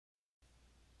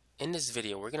In this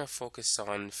video, we're going to focus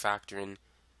on factoring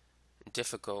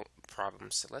difficult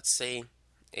problems. So let's say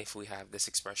if we have this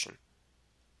expression,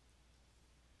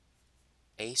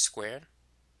 a squared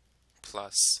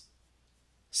plus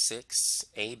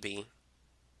 6ab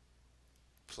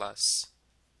plus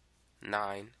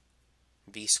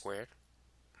 9b squared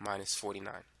minus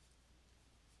 49.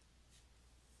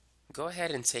 Go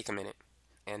ahead and take a minute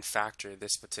and factor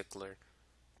this particular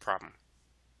problem.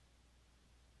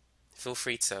 Feel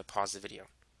free to pause the video.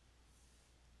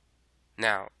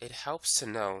 Now, it helps to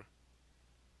know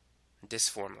this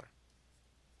formula.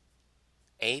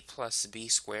 A plus b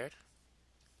squared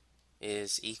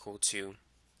is equal to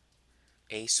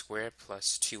a squared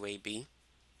plus 2ab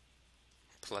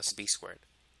plus b squared.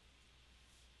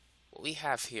 What we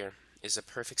have here is a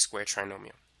perfect square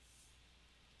trinomial.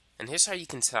 And here's how you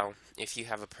can tell if you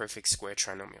have a perfect square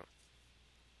trinomial.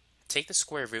 Take the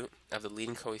square root of the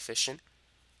leading coefficient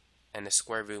and the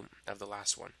square root of the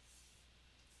last one.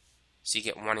 So you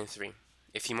get 1 and 3.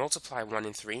 If you multiply 1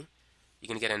 and 3, you're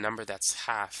going to get a number that's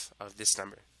half of this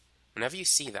number. Whenever you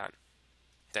see that,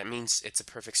 that means it's a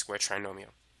perfect square trinomial.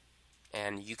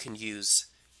 And you can use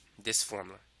this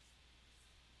formula.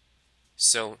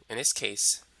 So in this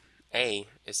case, a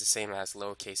is the same as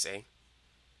lowercase a,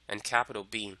 and capital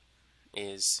B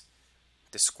is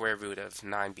the square root of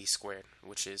 9b squared,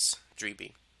 which is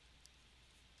 3b.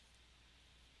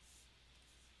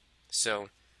 So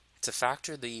to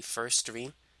factor the first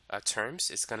three terms,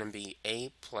 it's going to be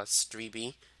a plus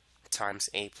 3b times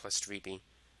a plus 3b,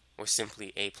 or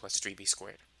simply a plus 3b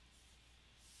squared.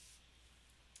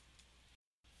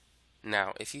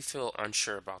 Now, if you feel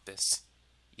unsure about this,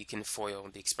 you can FOIL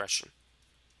the expression.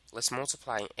 Let's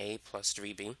multiply a plus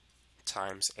 3b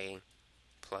times a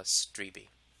plus 3b.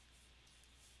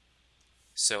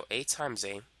 So a times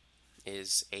a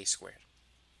is a squared,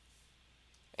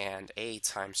 and a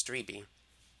times 3b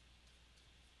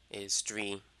is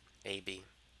 3ab,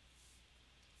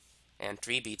 and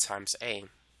 3b times a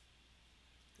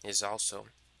is also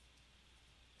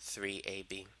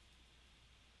 3ab,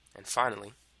 and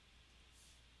finally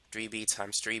 3b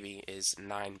times 3b is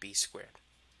 9b squared.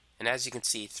 And as you can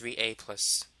see, 3ab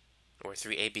plus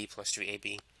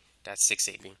 3ab, that's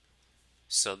 6ab.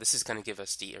 So this is going to give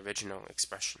us the original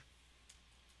expression.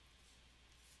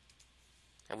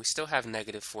 And we still have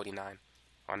negative 49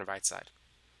 on the right side.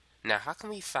 Now, how can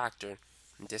we factor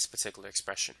this particular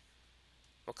expression?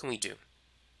 What can we do?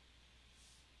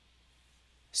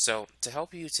 So, to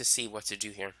help you to see what to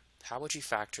do here, how would you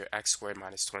factor x squared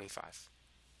minus 25?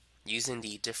 Using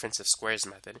the difference of squares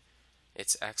method,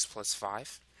 it's x plus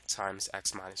 5 times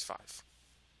x minus 5.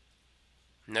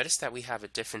 Notice that we have a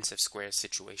difference of squares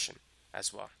situation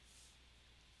as well.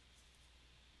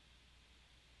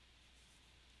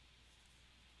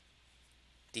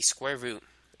 The square root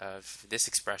of this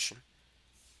expression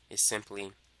is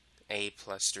simply a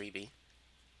plus 3b,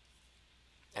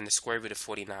 and the square root of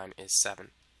 49 is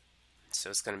 7. So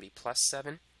it's going to be plus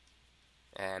 7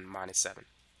 and minus 7.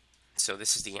 So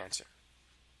this is the answer,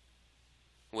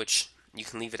 which you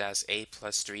can leave it as a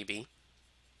plus 3b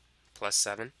plus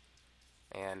 7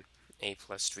 and a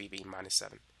plus 3b minus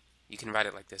 7. You can write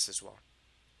it like this as well.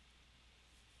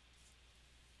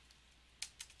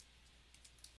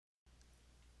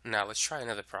 Now let's try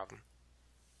another problem.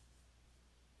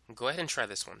 Go ahead and try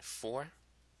this one.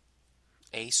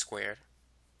 4a squared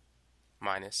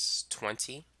minus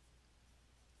 20ab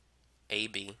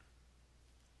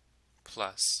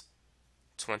plus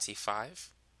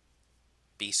 25b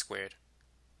squared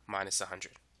minus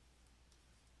 100.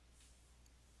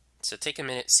 So take a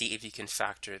minute, see if you can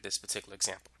factor this particular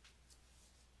example.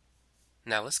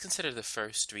 Now let's consider the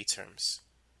first three terms.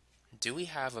 Do we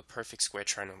have a perfect square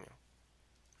trinomial?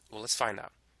 Well, let's find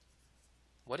out.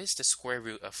 What is the square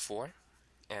root of 4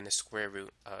 and the square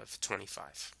root of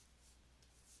 25?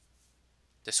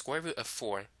 The square root of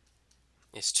 4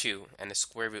 is 2, and the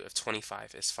square root of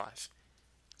 25 is 5.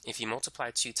 If you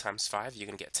multiply 2 times 5, you're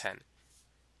going to get 10.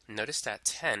 Notice that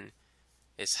 10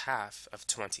 is half of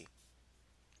 20.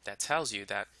 That tells you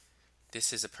that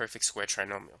this is a perfect square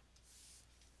trinomial.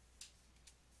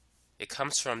 It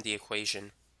comes from the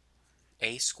equation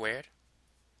a squared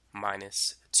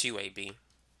minus 2ab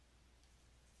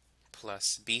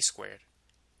plus b squared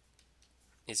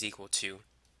is equal to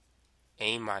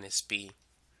a minus b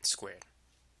squared.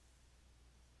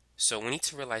 So we need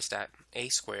to realize that a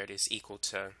squared is equal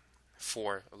to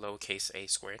 4 lowercase a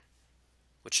squared,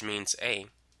 which means a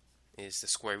is the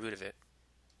square root of it,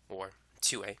 or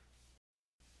 2a.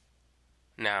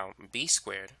 Now b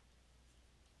squared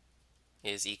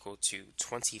is equal to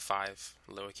 25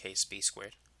 lowercase b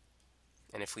squared,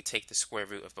 and if we take the square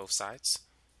root of both sides,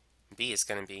 b is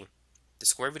going to be, the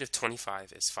square root of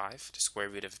 25 is 5. The square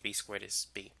root of b squared is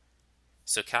b.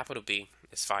 So capital B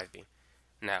is 5b.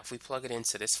 Now, if we plug it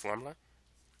into this formula,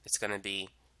 it's going to be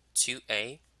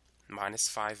 2a minus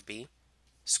 5b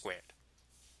squared.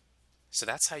 So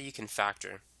that's how you can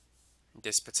factor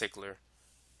this particular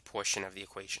portion of the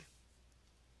equation.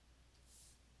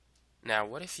 Now,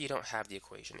 what if you don't have the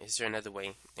equation? Is there another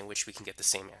way in which we can get the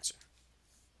same answer?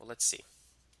 Well, let's see.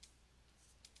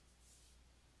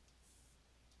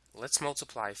 Let's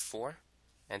multiply 4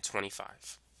 and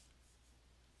 25.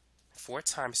 4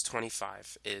 times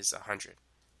 25 is 100.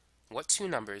 What two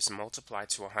numbers multiply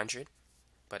to 100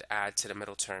 but add to the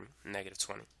middle term, negative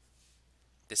 20?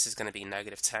 This is going to be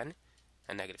negative 10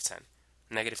 and negative 10.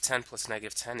 Negative 10 plus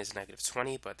negative 10 is negative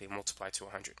 20, but they multiply to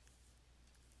 100.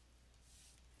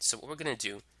 So what we're going to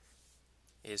do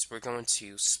is we're going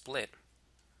to split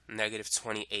negative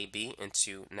 20ab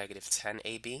into negative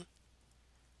 10ab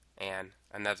and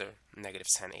another negative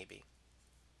 10ab.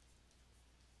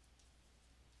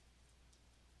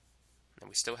 And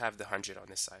we still have the 100 on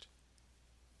this side.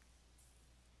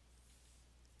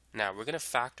 Now we're going to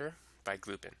factor by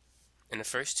grouping. In the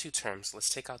first two terms, let's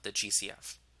take out the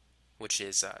GCF, which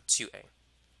is 2a.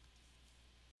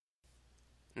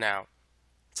 Now,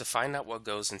 to find out what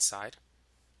goes inside,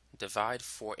 divide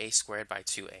 4a squared by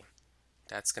 2a.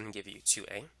 That's going to give you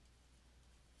 2a.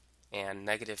 And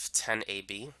negative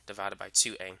 10ab divided by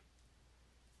 2a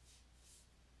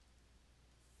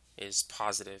is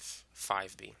positive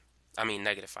 5b. I mean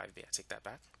negative 5b, I take that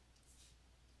back.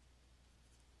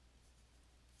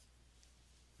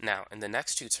 Now, in the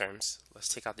next two terms, let's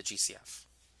take out the GCF.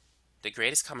 The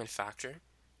greatest common factor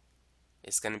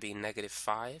is going to be negative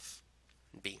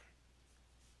 5b.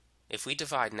 If we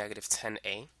divide negative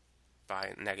 10a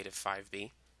by negative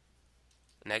 5b,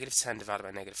 negative 10 divided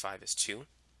by negative 5 is 2.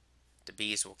 The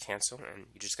b's will cancel, and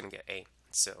you're just going to get a.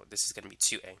 So this is going to be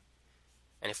 2a.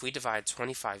 And if we divide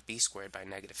 25b squared by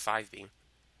negative 5b,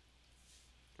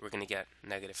 we're going to get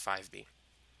negative 5b.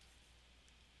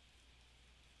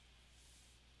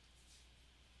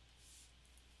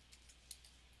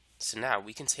 So now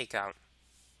we can take out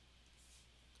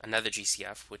another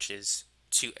GCF, which is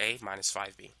 2a minus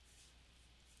 5b.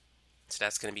 So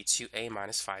that's going to be 2a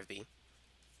minus 5b.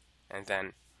 And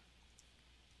then,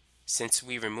 since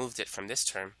we removed it from this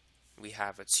term, we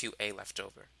have a 2a left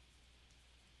over.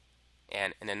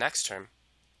 And in the next term,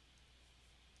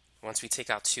 once we take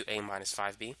out 2a minus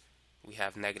 5b, we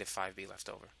have negative 5b left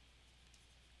over.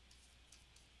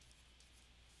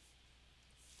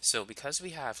 So because we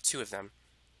have two of them,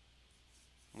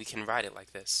 we can write it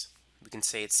like this. We can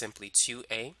say it's simply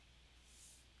 2a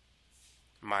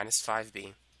minus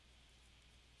 5b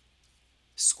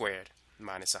squared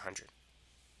minus 100.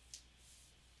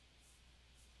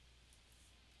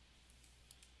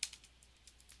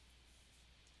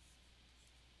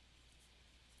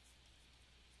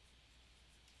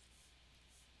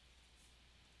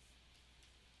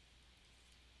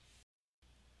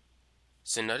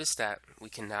 So notice that we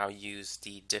can now use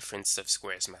the difference of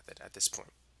squares method at this point.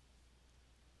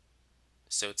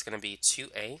 So it's going to be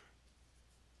 2a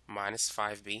minus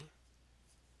 5b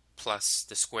plus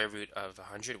the square root of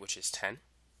 100, which is 10,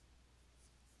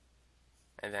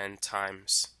 and then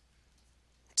times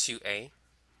 2a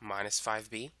minus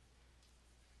 5b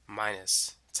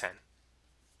minus 10.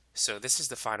 So this is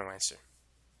the final answer.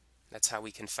 That's how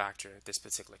we can factor this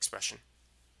particular expression.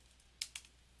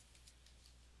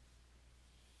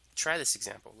 Try this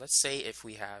example. Let's say if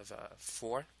we have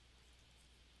 4x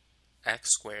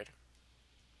squared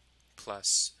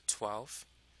plus 12xy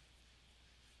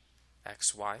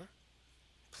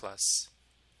plus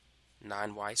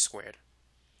 9y squared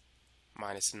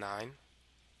minus 9r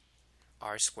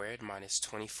squared minus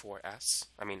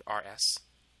 24rs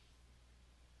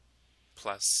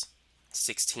plus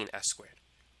 16s squared.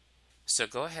 So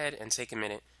go ahead and take a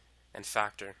minute and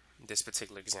factor this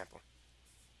particular example.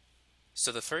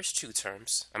 So the first three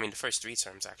terms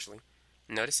actually,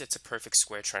 notice it's a perfect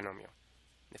square trinomial.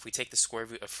 If we take the square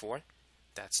root of 4,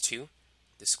 that's 2.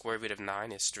 The square root of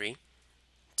 9 is 3.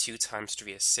 2 times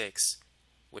 3 is 6,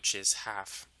 which is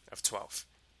half of 12.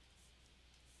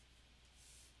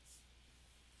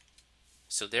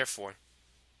 So therefore,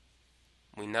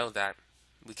 we know that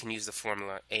we can use the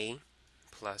formula a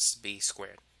plus b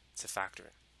squared to factor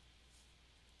it.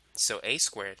 So a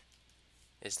squared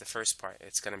is the first part.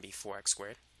 It's going to be 4x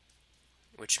squared,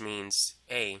 which means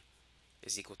a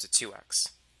is equal to 2x.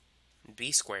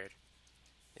 B squared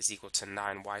is equal to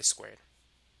 9y squared.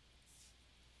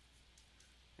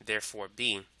 Therefore,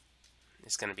 b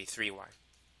is going to be 3y.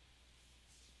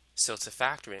 So to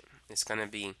factor it, it's going to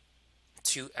be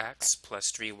 2x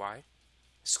plus 3y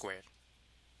squared.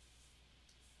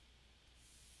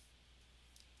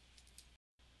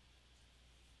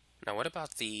 Now what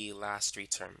about the last three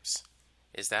terms?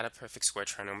 Is that a perfect square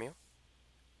trinomial?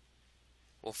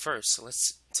 Well, first,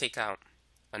 let's take out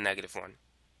a negative one,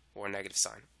 or a negative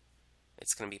sign.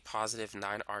 It's going to be positive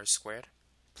 9r squared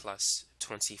plus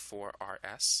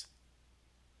 24rs.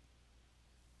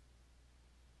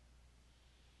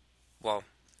 Well,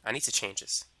 I need to change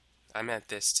this. I meant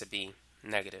this to be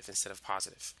negative instead of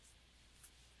positive.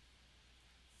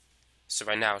 So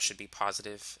right now it should be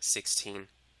positive 16s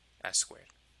squared.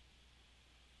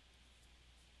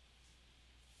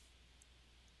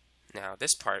 Now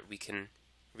this part we can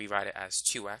rewrite it as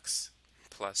 2x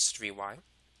plus 3y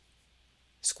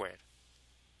squared.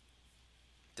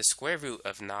 The square root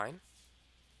of 9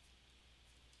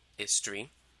 is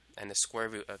 3, and the square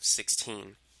root of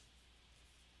 16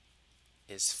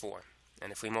 is 4.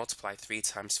 And if we multiply 3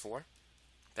 times 4,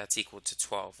 that's equal to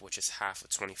 12, which is half of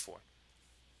 24.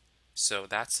 So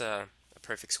that's a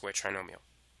perfect square trinomial.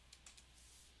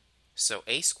 So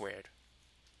a squared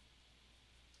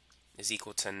is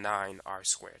equal to 9r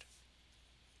squared.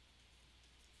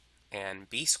 And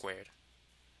b squared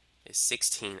is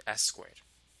 16s squared.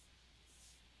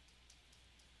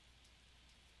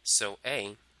 So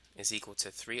a is equal to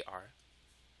 3r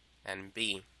and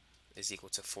b is equal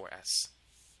to 4s.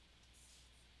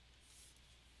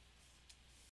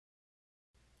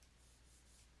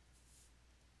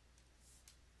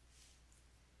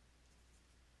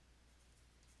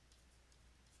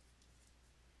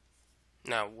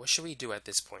 Now, what should we do at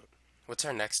this point? What's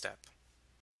our next step?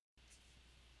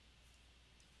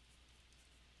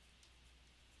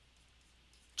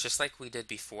 Just like we did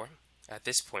before, at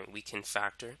this point we can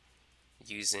factor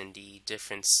using the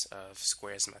difference of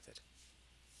squares method.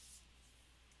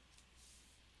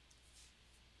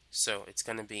 So it's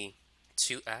going to be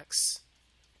 2x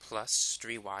plus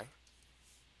 3y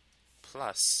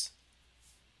plus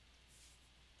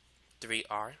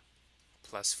 3r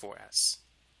plus 4s.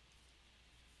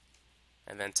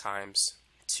 And then times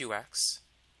 2x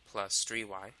plus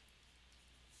 3y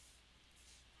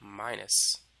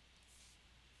minus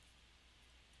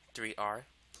 3r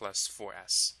plus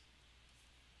 4s.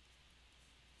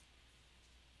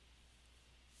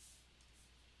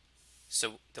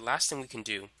 So the last thing we can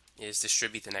do is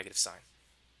distribute the negative sign.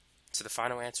 So the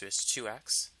final answer is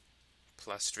 2x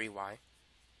plus 3y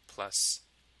plus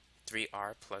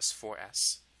 3r plus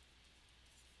 4s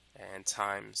and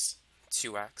times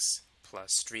 2x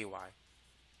plus 3y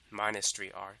minus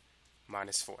 3r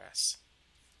minus 4s.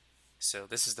 So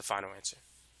this is the final answer.